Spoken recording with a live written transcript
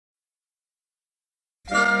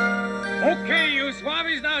Okay, you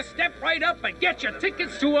swabbies, now step right up and get your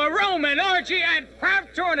tickets to a Roman orgy and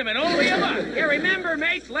craft tournament only a month. Yeah, remember,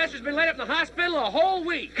 mates, Lester's been laid up in the hospital a whole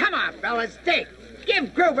week. Come on, fellas, dig.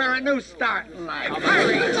 Give Gruber a new start in life.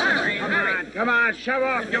 Come on, shove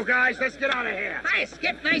off, you guys. Let's get out of here. Hi,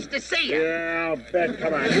 Skip. Nice to see you. Yeah, I'll bet.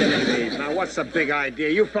 Come on, give me these. Now, what's the big idea?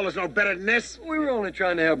 You fellas know better than this? We were only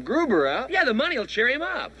trying to help Gruber out. Yeah, the money will cheer him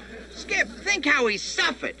up. Skip, think how he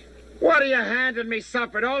suffered. What are you handing me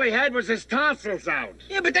suffered? All he had was his tonsils out.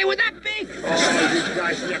 Yeah, but they were that big. Oh, you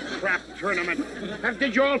guys in your crap tournament.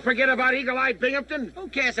 Did you all forget about Eagle Eye Binghamton? Who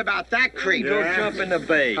cares about that creep? Go jump in the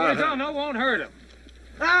bay. No, won't hurt him.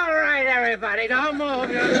 All right, everybody, don't move.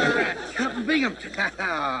 You're Binghamton.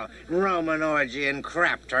 Oh, Roman orgy and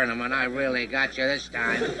crap tournament. I really got you this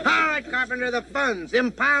time. All right, Carpenter, the funds.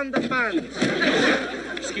 Impound the funds.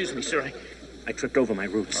 Excuse me, sir. I tripped over my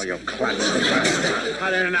roots. Oh, you klutz.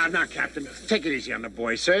 Now, Captain, take it easy on the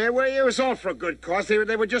boys, sir. Well, it was all for a good cause. They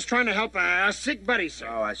were just trying to help a sick buddy, sir.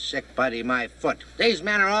 Oh, a sick buddy, my foot. These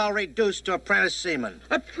men are all reduced to apprentice seamen.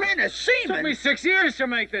 Apprentice seamen? Took me 6 years to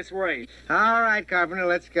make this weight. All right, Carpenter,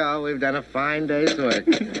 let's go. We've done a fine day's work.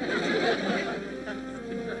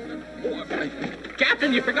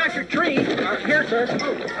 Captain, you forgot your tree. Here, sir.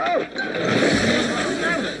 Oh.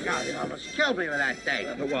 God, you almost killed me with that thing.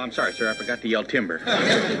 Well, I'm sorry, sir. I forgot to yell timber.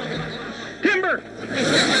 Timber!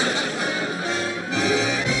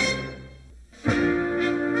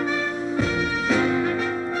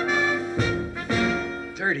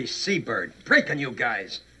 Dirty seabird. Breaking you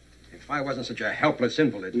guys. If I wasn't such a helpless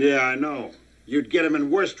invalid. Yeah, I know. You'd get them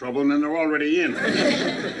in worse trouble than they're already in.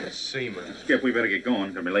 Seaman. Skip, we better get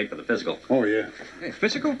going. Gonna be late for the physical. Oh, yeah. Hey,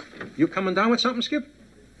 physical? You coming down with something, Skip?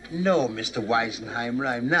 No, Mr. Weisenheimer,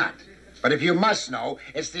 I'm not. But if you must know,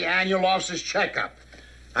 it's the annual officer's checkup.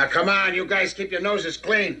 Now, come on, you guys keep your noses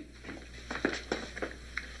clean.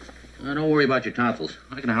 Don't worry about your tonsils.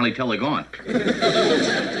 I can hardly tell they're gone.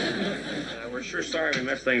 We're sure sorry we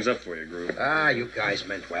messed things up for you, Groove. Ah, you guys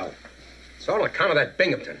meant well. It's all on account of that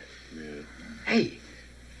Binghamton. Yeah. Hey,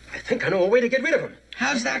 I think I know a way to get rid of him.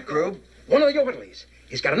 How's that, Grube? One of the orderlies.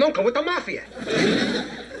 He's got an uncle with the mafia.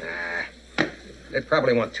 They'd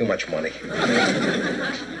probably want too much money.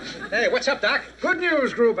 Hey, what's up, Doc? Good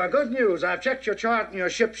news, Gruber, good news. I've checked your chart and your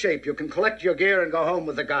ship shape. You can collect your gear and go home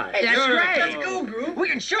with the guy. Hey, that's great. Let's go, Grube. We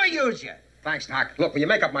can sure use you. Thanks, Doc. Look, when you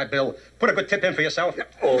make up my bill, put a good tip in for yourself.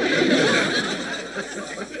 Oh.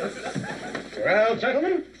 Well,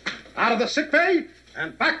 gentlemen, out of the sick bay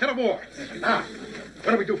and back to the war. Now,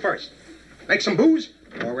 what do we do first? Make some booze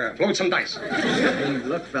or load some dice? Hey,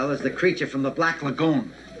 look, fellas, the creature from the Black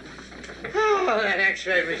Lagoon. Oh, that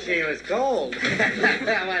X-ray machine was cold.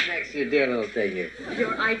 What next, you dear little thing, you?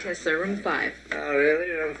 Your eye test, sir, room 5. Oh,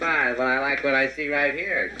 really? Room 5. Well, I like what I see right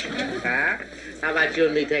here. Huh? How about you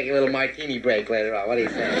and me taking a little martini break later on? What do you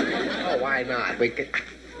say? Oh, why not? We could...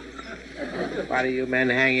 What are you men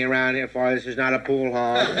hanging around here for? This is not a pool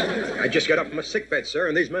hall. I just got up from a sickbed, sir,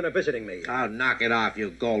 and these men are visiting me. Oh, knock it off,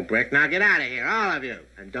 you gold brick. Now get out of here, all of you.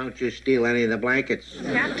 And don't you steal any of the blankets.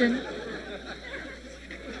 Captain.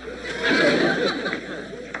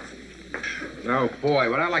 Oh, boy,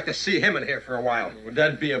 would I like to see him in here for a while. Would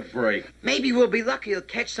that be a break? Maybe we'll be lucky to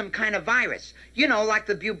catch some kind of virus. You know, like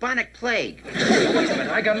the bubonic plague. Wait a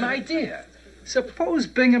minute, I got an idea. Suppose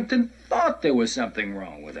Binghamton thought there was something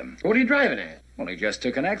wrong with him. What are you driving at? Well, he just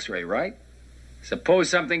took an X-ray, right? Suppose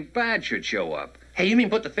something bad should show up. Hey, you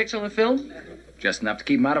mean put the fix on the film? Just enough to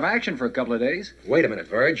keep him out of action for a couple of days. Wait a minute,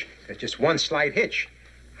 Verge. There's just one slight hitch.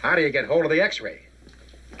 How do you get hold of the X-ray?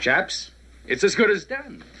 Chaps, it's as good as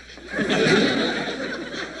done.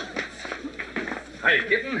 Hi,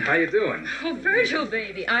 kitten. How you doing? Oh, Virgil,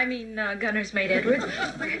 baby. I mean, Gunner's mate Edwards.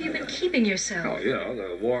 Where have you been keeping yourself? Oh, you know,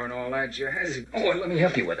 the war and all that jazz. Oh, let me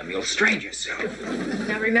help you with him. You'll strain yourself.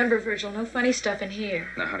 Now, remember, Virgil, no funny stuff in here.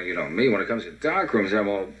 Now, how do you know me? When it comes to dark rooms, I'm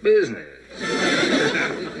all business.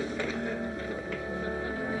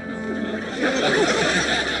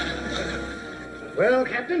 Well,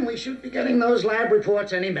 Captain, we should be getting those lab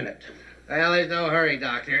reports any minute. Well, there's no hurry,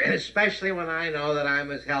 Doctor, especially when I know that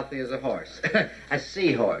I'm as healthy as a horse. A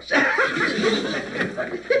seahorse.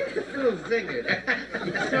 Who figured?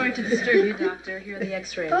 Sorry to disturb you, Doctor. Here are the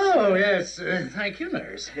X-rays. Oh, yes. Thank you,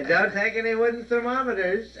 nurse. Don't take any wooden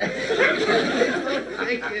thermometers.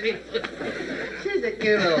 She's a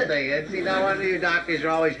cute little thing, isn't she? No wonder you doctors are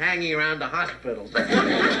always hanging around the hospitals.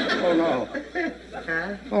 Oh, no.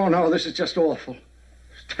 Huh? Oh, no, this is just awful.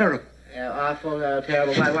 It's terrible. Yeah, awful,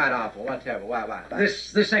 terrible. What awful? What terrible? What?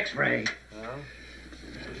 This X-ray. Oh?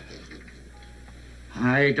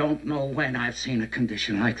 I don't know when I've seen a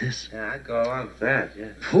condition like this. Yeah, I go along with that,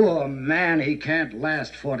 yeah. Poor man, he can't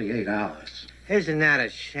last 48 hours. Isn't that a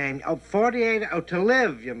shame? Oh, 48... Oh, to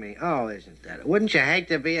live, you mean? Oh, isn't that... Wouldn't you hate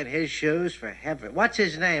to be in his shoes, for heaven? What's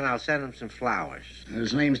his name? I'll send him some flowers.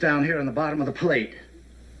 His name's down here on the bottom of the plate.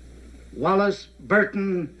 Wallace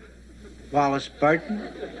Burton. Wallace Burton?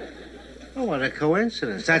 Oh, what a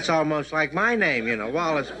coincidence. That's almost like my name, you know,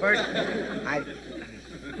 Wallace Burton.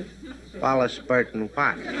 Wallace Burton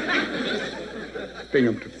what?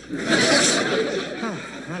 Binghamton. Oh,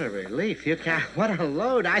 what a relief. You can't... What a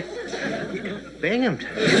load. Binghamton.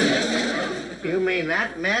 You mean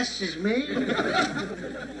that mess is me?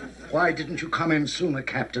 Why didn't you come in sooner,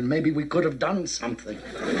 Captain? Maybe we could have done something.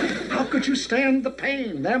 How could you stand the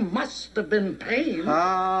pain? There must have been pain. Oh,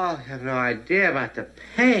 I have no idea about the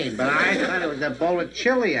pain, but I thought it was a bowl of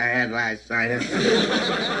chili I had last night.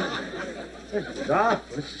 It's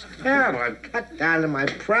awful. This is terrible. I'm cut down to my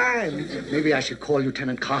prime. Maybe I should call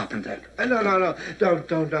Lieutenant Carpenter. No. Don't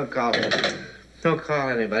call him. Don't call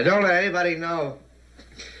anybody. Don't let anybody know.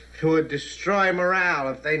 It would destroy morale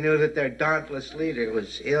if they knew that their dauntless leader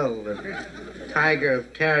was ill, the tiger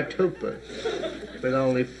of Taratupa, with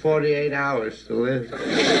only 48 hours to live.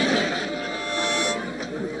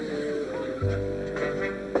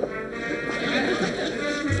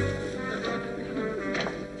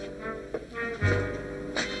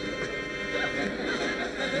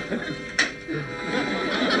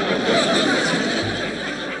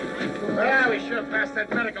 Passed that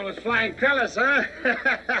medical with flying colors, huh?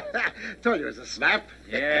 Told you it was a snap.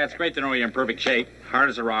 Yeah, it's great to know you're in perfect shape. Hard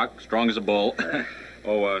as a rock, strong as a bull.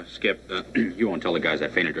 Skip, you won't tell the guys I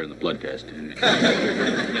fainted during the blood test. You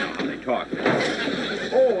know how they talk.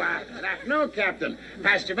 No, Captain.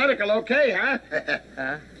 Passed your medical okay, huh?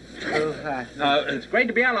 It's great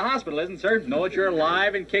to be out of the hospital, isn't it, sir? Know that you're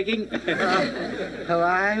alive and kicking.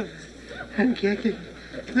 Alive and kicking?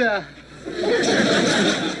 Yeah.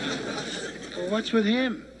 What's with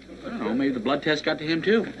him? I don't know, maybe the blood test got to him,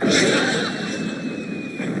 too.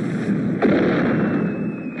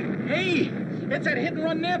 Hey, it's that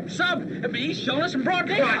hit-and-run nip sub. He's showing us some broad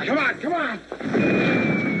daylight. Come on.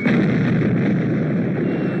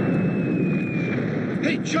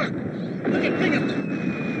 Hey, Chuck, look at Binghamton.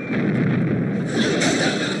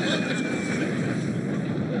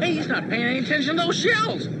 Hey, he's not paying any attention to those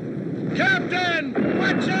shells. Captain,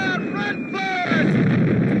 watch out, Redford!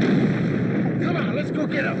 Come on, let's go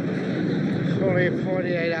get him. Only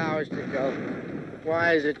 48 hours to go.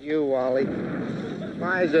 Why is it you, Wally?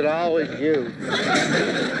 Why is it always you?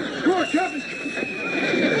 Come on, Captain.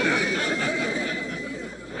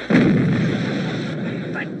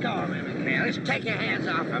 Let go of him, McHale's. Take your hands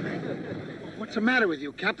off of me. What's the matter with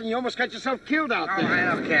you, Captain? You almost got yourself killed out Oh, there. I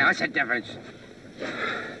don't care. What's the difference?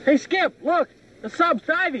 Hey, Skip, look. The sub's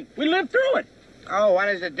diving. We lived through it. Oh, what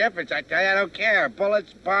is the difference? I tell you, I don't care.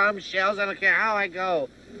 Bullets, bombs, shells, I don't care how I go.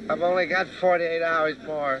 I've only got 48 hours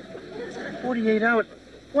more. 48 hours?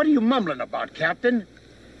 What are you mumbling about, Captain?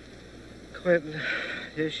 Clinton,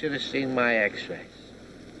 you should have seen my x-rays.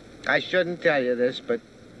 I shouldn't tell you this, but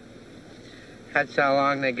that's how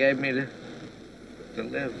long they gave me to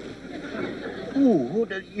live. Ooh,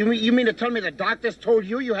 you mean to tell me the doctors told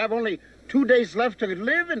you you have only 2 days left to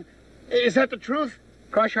live? And is that the truth?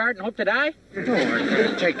 Cross your heart and hope to die? Oh, I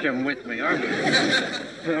can't take him with me, aren't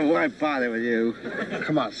I? Why bother with you?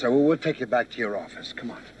 Come on, sir. We'll take you back to your office.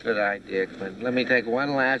 Come on. Good idea, Clinton. Let me take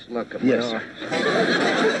one last look at Yes, sir.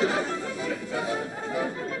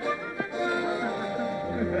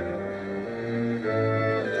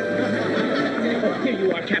 Oh, here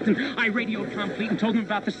you are, Captain. I radioed Tom Fleet and told him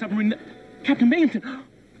about the submarine. Captain Binghamton,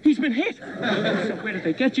 he's been hit. So where did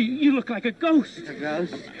they get you? You look like a ghost. A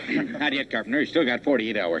ghost? Not yet, Carpenter. You still got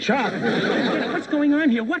 48 hours. Chuck! What's going on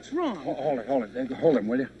here? What's wrong? Hold it. Hold him,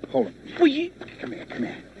 will you? Hold him. Well, you... Come here.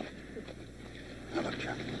 Now, look,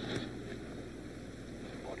 Chuck.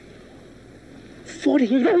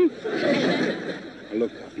 48 hours? Now,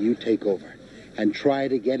 look, Coffee, you take over and try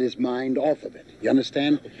to get his mind off of it. You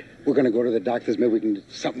understand? We're going to go to the doctors. Maybe we can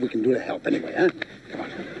something we can do to help anyway, huh?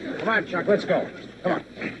 Come on, Chuck. Let's go. Come on.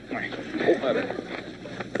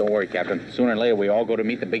 Don't worry, Captain. Sooner or later, we all go to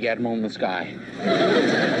meet the big admiral in the sky.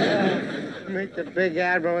 Meet the big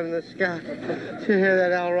admiral in the sky. Did you hear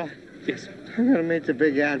that, Elroy? Yes. I'm going to meet the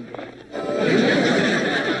big admiral.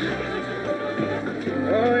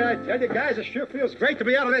 Oh, I tell you, guys, it sure feels great to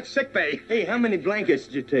be out of that sick bay. Hey, how many blankets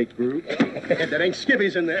did you take, Brute? That ain't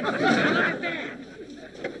skivvies in there.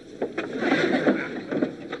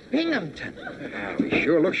 Binghamton. We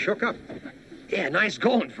sure look shook up. Yeah, nice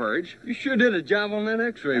going, Verge. You sure did a job on that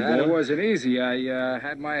X-ray, boy. It wasn't easy. I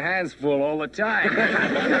had my hands full all the time.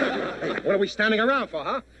 Hey, what are we standing around for,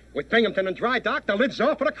 huh? With Binghamton and Dry Dock, the lid's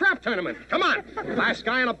off for the crap tournament. Come on. Last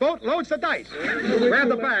guy on a boat loads the dice. Grab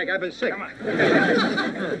the bag. I've been sick. Come on.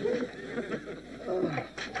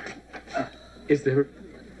 Is there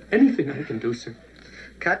anything I can do, sir?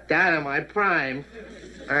 Cut down on my prime.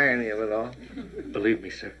 Irony of it all. Believe me,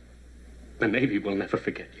 sir, the Navy will never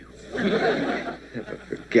forget you. Never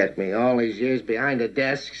forget me. All these years behind a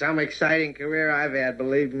desk. Some exciting career I've had,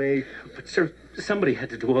 believe me. But, sir, somebody had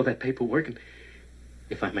to do all that paperwork, and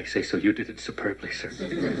if I may say so, you did it superbly, sir.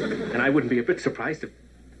 And I wouldn't be a bit surprised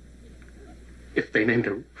if they named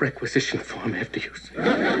a requisition form after you,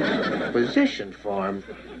 sir. Requisition form?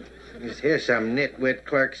 Just hear some nitwit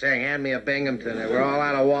clerk saying, hand me a Binghamton, and we're all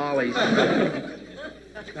out of Wally's.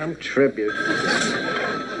 Some tribute.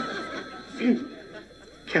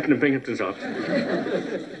 Captain Binghamton's office.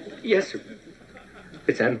 Yes, sir.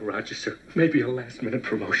 It's Admiral Rogers, sir. Maybe a last-minute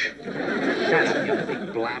promotion. Shut up, you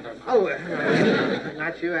big blabber. Oh,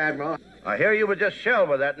 not you, Admiral. I hear you were just shelled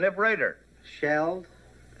with that Nip Raider. Shelled?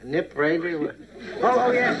 Nip Raider?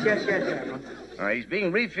 Oh, yes, Admiral. He's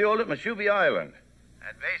being refueled at Meshubi Island.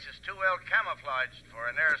 That base is too well camouflaged for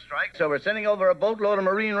an airstrike, so we're sending over a boatload of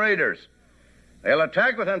Marine Raiders. They'll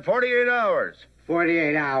attack within 48 hours.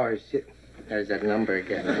 48 hours. There's that number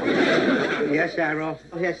again. Yes, Admiral.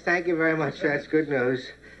 Oh, yes, thank you very much. That's good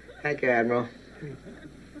news. Thank you, Admiral. You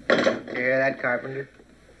hear that, Carpenter?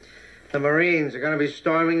 The Marines are going to be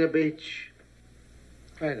storming the beach.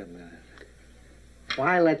 Wait a minute.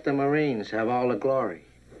 Why let the Marines have all the glory?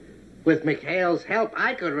 With McHale's help,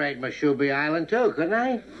 I could raid Meshubi Island, too, couldn't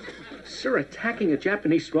I? Sir, attacking a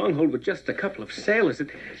Japanese stronghold with just a couple of sailors,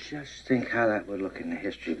 Just think how that would look in the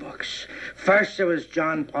history books. First it was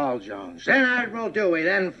John Paul Jones, then Admiral Dewey,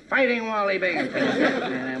 then Fighting Wally Binghamton.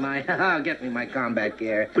 And I'll get me my combat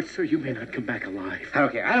gear. But, sir, you may not come back alive. I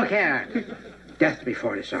don't care. Death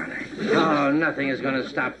before dishonor. Oh, nothing is going to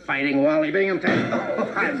stop Fighting Wally Binghamton.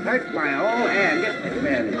 Oh, I've hurt my whole hand. Get this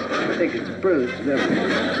bandage. I think it's bruised.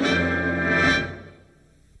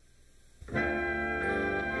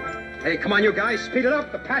 Hey, come on, you guys. Speed it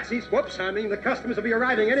up. The patsies. Whoops, I mean, the customers will be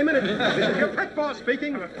arriving any minute. This is your pet boss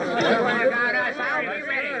speaking. Oh,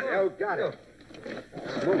 got it.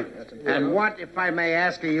 And what, if I may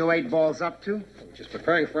ask, are you 8 balls up to? Just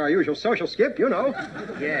preparing for our usual social skip, you know.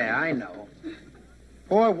 Yeah, I know.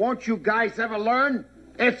 Boy, won't you guys ever learn?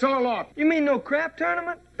 It's all off. You mean no crap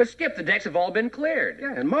tournament? But, Skip, the decks have all been cleared.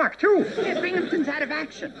 Yeah, and Mark, too. Yeah, Binghamton's out of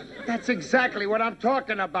action. That's exactly what I'm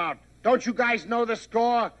talking about. Don't you guys know the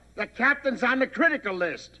score? The captain's on the critical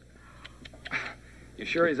list. You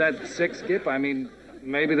sure he's at 6, Skip? I mean,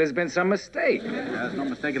 maybe there's been some mistake. There's no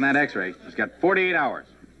mistake in that X-ray. It's got 48 hours.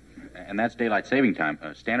 And that's daylight saving time.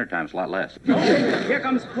 Standard time's a lot less. Oh, here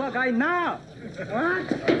comes Plug Eye now. What?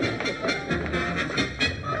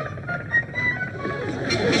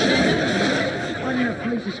 What in the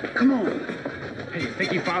places? Come on. Hey, you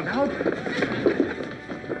think he found out?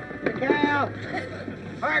 McHale!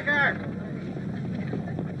 Parker!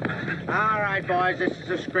 All right, boys, this is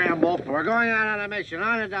a scramble. We're going out on a mission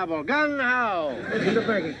on a double. Gun-ho!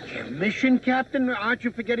 Mission, Captain? Aren't you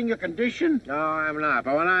forgetting your condition? No, I'm not.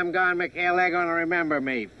 But when I'm gone, McHale, they're going to remember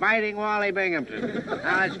me. Fighting Wally Binghamton.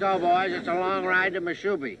 Now, let's go, boys. It's a long ride to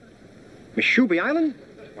Meshubi. Meshubi Island?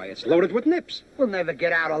 Why, it's loaded with nips. We'll never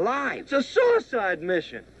get out alive. It's a suicide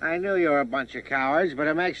mission. I knew you were a bunch of cowards, but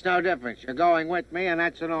it makes no difference. You're going with me, and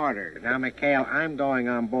that's an order. Now, McHale, I'm going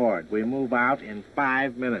on board. We move out in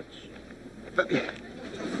 5 minutes.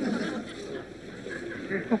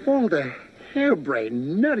 Of all the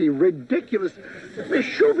harebrained, nutty, ridiculous...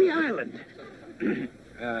 Meshubi Island.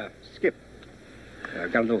 Skip,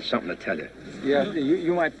 I've got a little something to tell you. Yeah,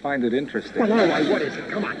 you might find it interesting. Well, all right, what is it?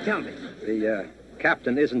 Come on, tell me. The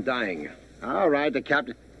captain isn't dying. All right, the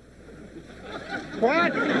captain...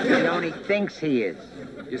 What? He only thinks he is.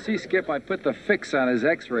 You see, Skip, I put the fix on his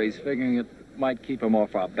X-rays, figuring it might keep him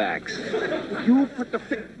off our backs. You put the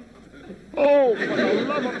fix... Oh, for the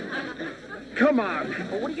love of... Come on.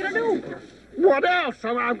 Well, what are you going to do? What else?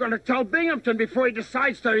 I'm going to tell Binghamton before he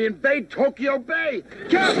decides to invade Tokyo Bay.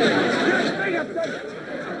 Captain! Binghamton!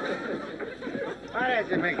 What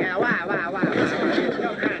is it, McHale? Wow. You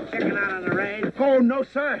still kind of checking out on the raid? Oh, no,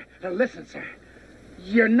 sir. Now, listen, sir.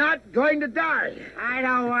 You're not going to die. I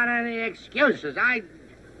don't want any excuses. I'm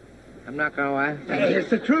not going to what? Hey, it's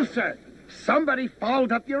the truth, sir. Somebody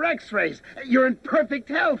fouled up your X-rays. You're in perfect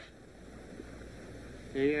health.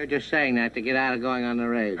 You're just saying that to get out of going on the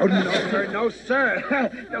raid. Oh, no, sir.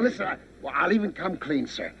 Now, listen, I'll even come clean,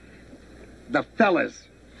 sir. The fellas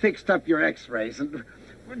fixed up your x-rays.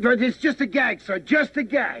 But it's just a gag, sir, just a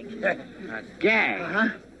gag. A gag? Uh-huh.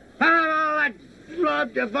 Oh, that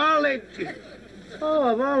blood of all it... Oh,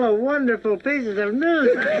 of all the wonderful pieces of news.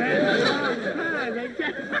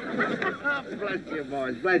 Oh, bless you,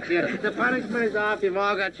 boys, bless you. The punishment is off. You've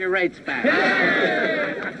all got your rates back.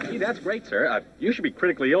 Gee, that's great, sir. You should be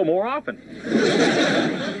critically ill more often.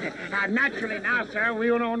 Naturally now, sir, we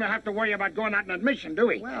don't have to worry about going out on admission, do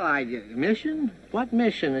we? Well, mission? What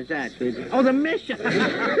mission is that? Oh, the mission.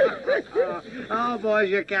 Oh, boys,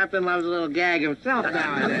 your captain loves a little gag himself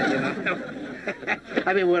nowadays, you know.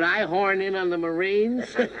 I mean, would I horn in on the Marines?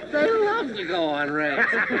 They love to go on raids.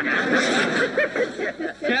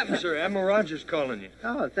 Captain, sir, Admiral Rogers calling you.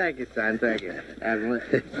 Oh, thank you, son, thank you. Admiral.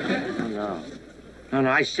 Oh, no. No,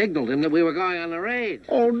 I signaled him that we were going on the raid.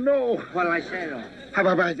 Oh, no. What did I say to him?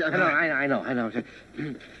 I know.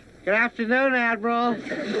 Good afternoon, Admiral.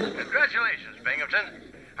 Congratulations,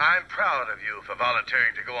 Binghamton. I'm proud of you for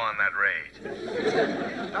volunteering to go on that raid.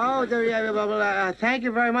 Oh, thank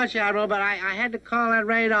you very much, Admiral, but I had to call that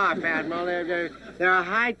raid off, Admiral. There are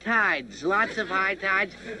high tides, lots of high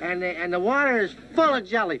tides, and the water is full of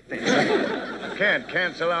jellyfish. Can't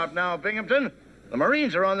cancel out now, Binghamton. The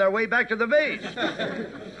Marines are on their way back to the base. Now,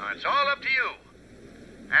 it's all up to you.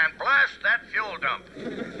 And blast that fuel dump.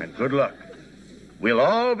 And good luck. We'll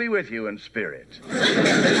all be with you in spirit.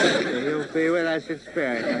 You'll be with us in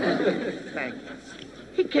spirit. Thank you.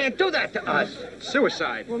 He can't do that to us.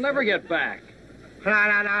 Suicide. We'll never get back.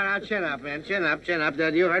 No. Chin up, man. Chin up.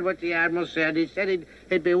 You heard what the Admiral said. He said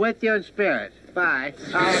he'd be with you in spirit. Bye.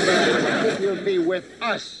 You'll be with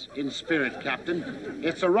us in spirit, Captain.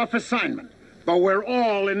 It's a rough assignment, but we're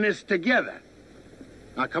all in this together.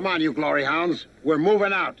 Now, come on, you glory hounds. We're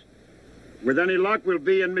moving out. With any luck, we'll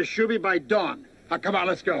be in Missouri by dawn. Now, come on,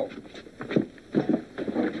 let's go.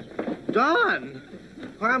 Dawn?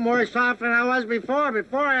 Well, I'm worse off than I was before.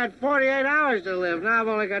 Before I had 48 hours to live. Now I've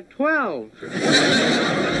only got 12.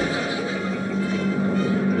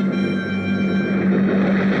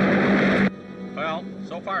 Well,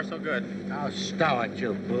 so far, so good. Oh, stow it,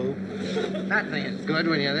 you boob. Nothing is good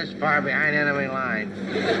when you're this far behind enemy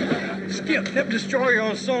line. Skip, Nip destroyer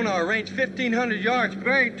on sonar, range 1,500 yards,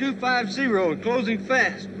 bearing 250 and closing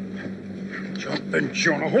fast. Jumping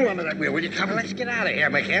Jonah. Hold on to that wheel, will you? Come on. Let's get out of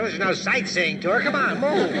here, McHale's. There's no sightseeing tour. Come on,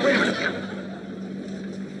 move. Wait a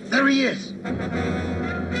minute. There he is.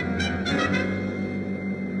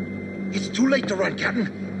 It's too late to run,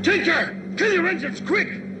 Captain. Tinker! Kill your engines,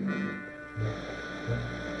 quick!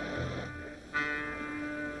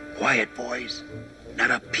 Quiet, boys.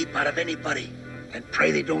 Not a peep out of anybody. And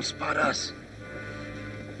pray they don't spot us.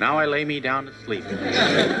 Now I lay me down to sleep.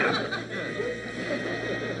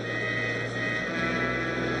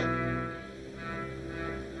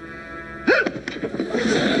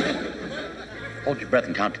 Hold your breath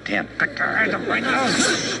and count to 10. Right now.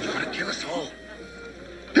 You want to kill us all?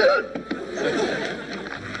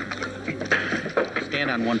 Stand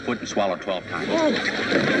on one foot and swallow 12 times.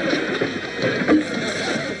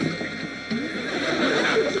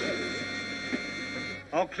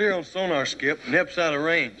 All clear on sonar, Skip. Nip's out of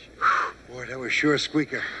range. Boy, that was sure a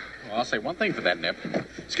squeaker. Well, I'll say one thing for that, Nip.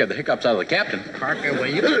 Scared the hiccups out of the captain. Parker, will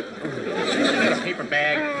you? Got a paper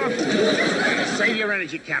bag. Save your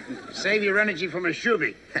energy, Captain. Save your energy for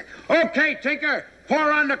Missouri. Okay, Tinker.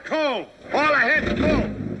 Pour on the coal. All ahead, coal.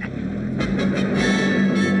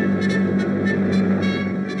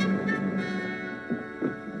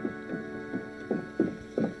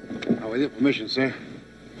 With your permission, sir.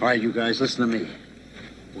 All right, you guys, listen to me.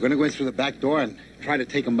 We're going to go in through the back door and try to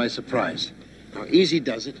take them by surprise. Now, easy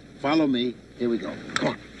does it. Follow me. Here we go. Come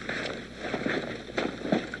on.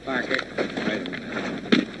 Parker.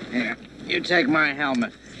 Here, you take my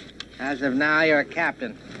helmet. As of now, you're a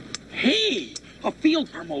captain. Hey, a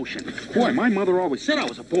field promotion. Boy, my mother always said I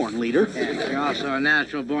was a born leader. Yes, you're also a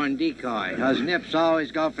natural-born decoy. Us Nips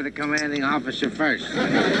always go for the commanding officer first. So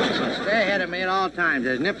stay ahead of me at all times.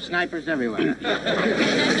 There's Nip snipers everywhere.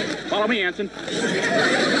 Follow me, Anson.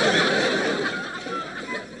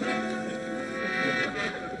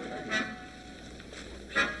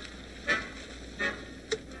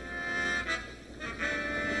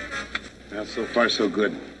 Well, so far, so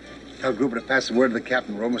good. Tell Gruber to pass the word to the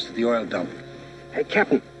captain. We're almost at the oil dump. Hey,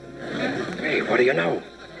 Captain. Hey, what do you know?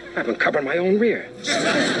 I've been covering my own rear.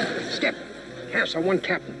 Skip, have one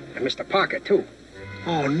captain. And Mr. Parker, too.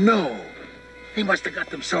 Oh, no. They must have got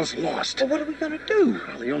themselves lost. Well, what are we going to do?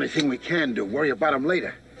 Well, the only thing we can do, worry about them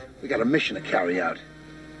later. We got a mission to carry out.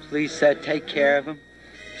 Please, sir, take care of him.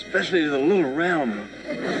 Especially the little round one.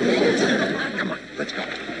 Come on, let's go.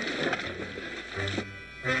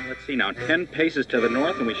 Let's see now. 10 paces to the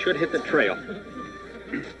north, and we should hit the trail.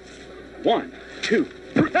 1, 2,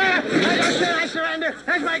 3. I surrender.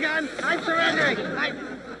 There's my gun. I'm surrendering.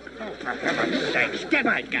 Oh, for heaven's sakes, get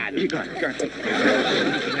my gun. You got it.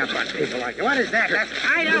 Sneaking up on people like you. What is that?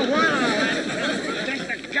 I don't want all that. Take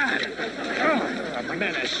the gun. Oh, a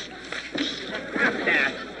menace. Stop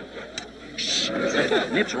that.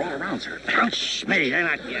 Nips are all around, sir. Don't shh me. They're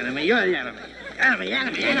not the enemy. You're the enemy.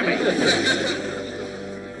 Enemy.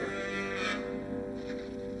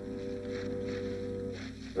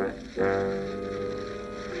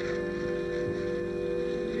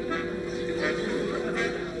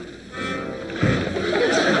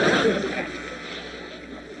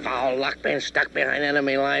 Foul luck being stuck behind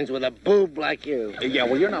enemy lines with a boob like you. Yeah,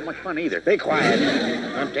 well, you're not much fun either. Be quiet.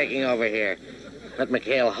 I'm taking over here. Let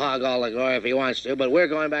McHale hog all the glory if he wants to, but we're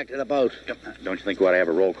going back to the boat. Don't you think we ought to have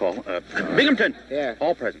a roll call? Binghamton. Yeah.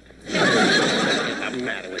 All present. What's the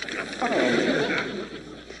matter with you?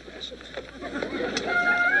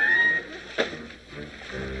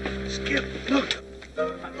 Skip, look.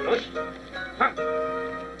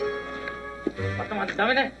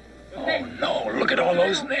 Oh, no, look at all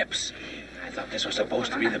those nips. I thought this was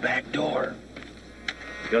supposed to be the back door.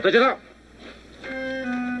 What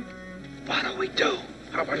do we do?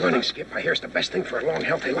 How about running, Skip? I hear it's the best thing for a long,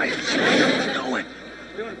 healthy life. Going.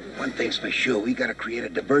 One thing's for sure, we gotta create a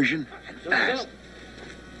diversion and fast.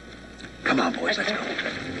 Come on, boys, let's go.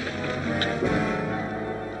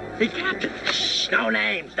 Hey, Captain. Shh, no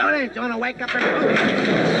names. No names. You want to wake up everybody?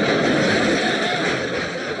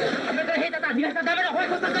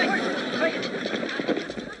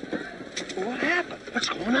 What happened? What's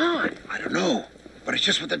going on? I don't know, but it's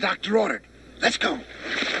just what the doctor ordered. Let's go.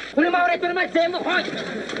 Not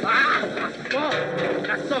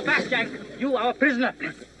so fast, Jack. You are a prisoner.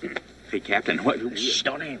 Hey, Captain, what? Shh,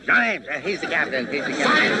 no names. No names. He's the captain.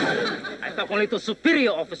 I talk only to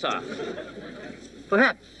superior officer.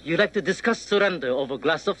 Perhaps you'd like to discuss surrender over a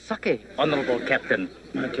glass of sake, honorable captain.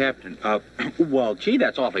 Captain, well, gee,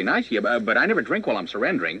 that's awfully nice of you, but I never drink while I'm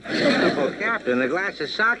surrendering. Oh, Captain, the glass of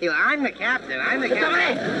sake. I'm the captain.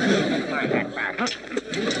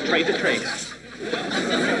 Trade the trade.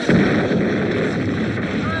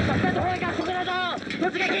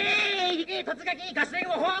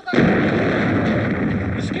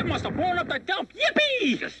 The skip must have blown up the dump.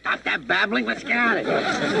 Yippee! Just stop that babbling. Let's get at it.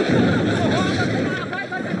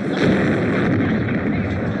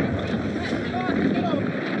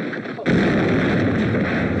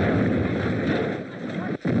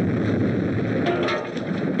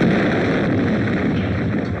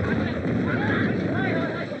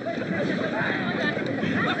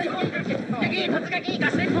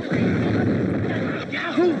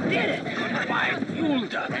 Who did it? Why, Mule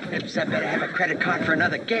Duck. Nips, I better have a credit card for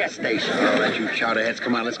another gas station. All right, you chowderheads,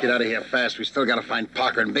 come on, let's get out of here fast. We still gotta find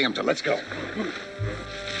Parker and Binghamton. Let's go. I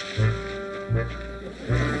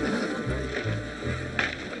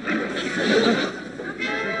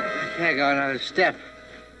can't go another step.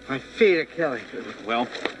 My feet are killing. Well,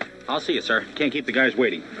 I'll see you, sir. Can't keep the guys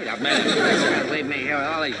waiting. Wait a minute. Leave me here with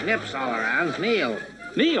all these nips all around. Kneel.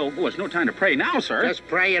 Kneel? Oh, it's no time to pray now, sir. Just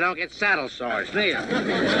pray you don't get saddle sores. Kneel. All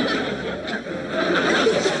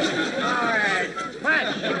right.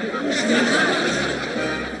 March.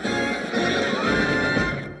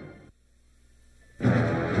 Come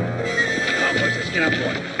on, boys, let's get up,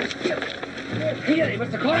 boy. Here, he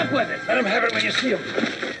must have caught up with us. Let him have it when you see him.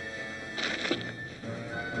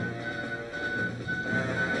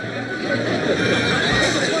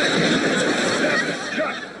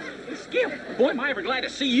 Skip, boy, am I ever glad to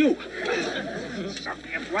see you.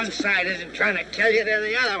 If one side isn't trying to kill you, then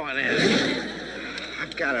the other one is.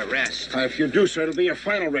 I've got to rest. If you do, sir, it'll be your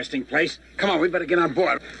final resting place. Come on, we better get on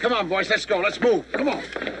board. Come on, boys, let's go. Let's move. Come on.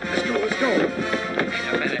 Let's go. Wait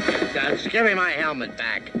a minute, Guns. Give me my helmet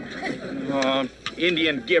back. Oh,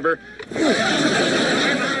 Indian giver.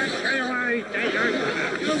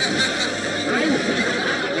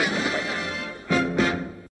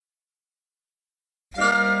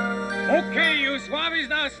 Okay, you swabbies,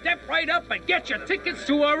 now step right up and get your tickets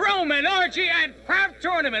to a Roman orgy and craft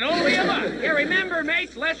tournament only a month. Yeah, remember,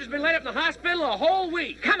 mates, Lester's been laid up in the hospital a whole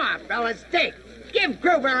week. Come on, fellas, dig. Give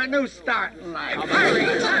Gruber a new start in life.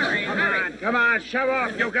 Hurry. Come on, shove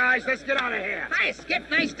off, you guys. Let's get out of here. Hi, Skip.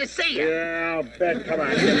 Nice to see you. Yeah, I'll bet. Come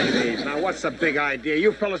on, give me these. Now, what's the big idea?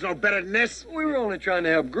 You fellas know better than this? We were only trying to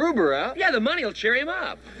help Gruber out. Yeah, the money will cheer him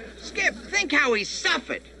up. Skip, think how he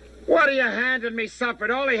suffered. What are you handing me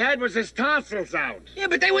suffered? All he had was his tonsils out. Yeah,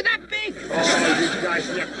 but they were that big. Oh, you guys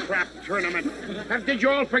in your crap tournament. Did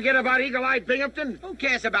you all forget about Eagle-Eyed Binghamton? Who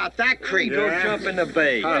cares about that creep? Go jump in the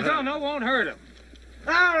bay. No, won't hurt him.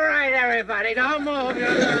 All right, everybody, don't move.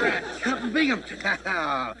 You're the rest. Captain Binghamton.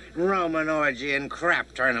 Oh, Roman orgy and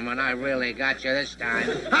crap tournament. I really got you this time.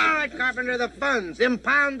 All right, Carpenter, the funds.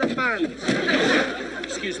 Impound the funds.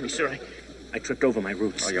 Excuse me, sir. I tripped over my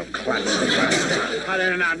roots. Oh, you klutz.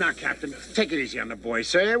 Now, Captain, take it easy on the boys,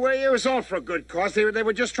 sir. Well, it was all for a good cause. They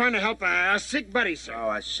were just trying to help a sick buddy, sir.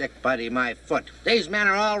 Oh, a sick buddy, my foot. These men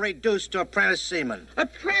are all reduced to apprentice seamen.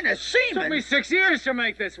 Apprentice seamen? Took me 6 years to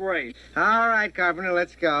make this weight. All right, Carpenter,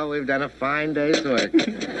 let's go. We've done a fine day's work.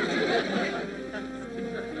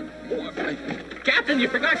 Captain, you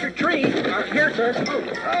forgot your tree. Here, sir.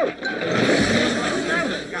 Oh.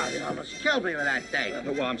 God, you almost killed me with that thing.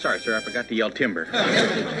 Well, I'm sorry, sir. I forgot to yell timber.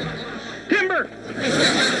 Timber!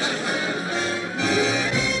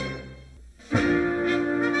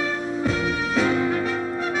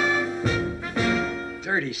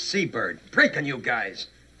 Dirty seabird. Breaking you guys.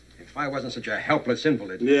 If I wasn't such a helpless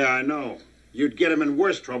invalid. Yeah, I know. You'd get them in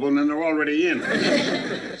worse trouble than they're already in.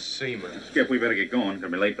 Seaman. Skip, we better get going.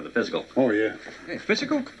 Gonna be late for the physical. Oh, yeah. Hey,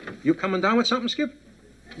 physical? You coming down with something, Skip?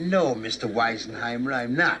 No, Mr. Weisenheimer,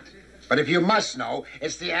 I'm not. But if you must know,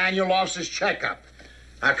 it's the annual officer's checkup.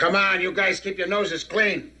 Now, come on, you guys keep your noses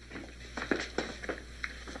clean.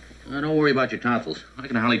 Don't worry about your tonsils. I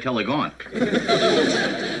can hardly tell they're gone.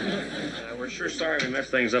 We're sure sorry we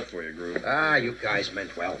messed things up for you, Groove. Ah, you guys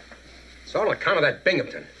meant well. It's all on account of that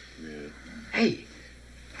Binghamton. Yeah. Hey,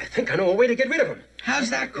 I think I know a way to get rid of him. How's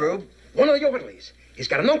that, Grube? One of the orderlies. He's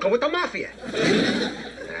got an uncle with the mafia.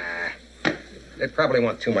 They probably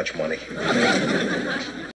want too much money.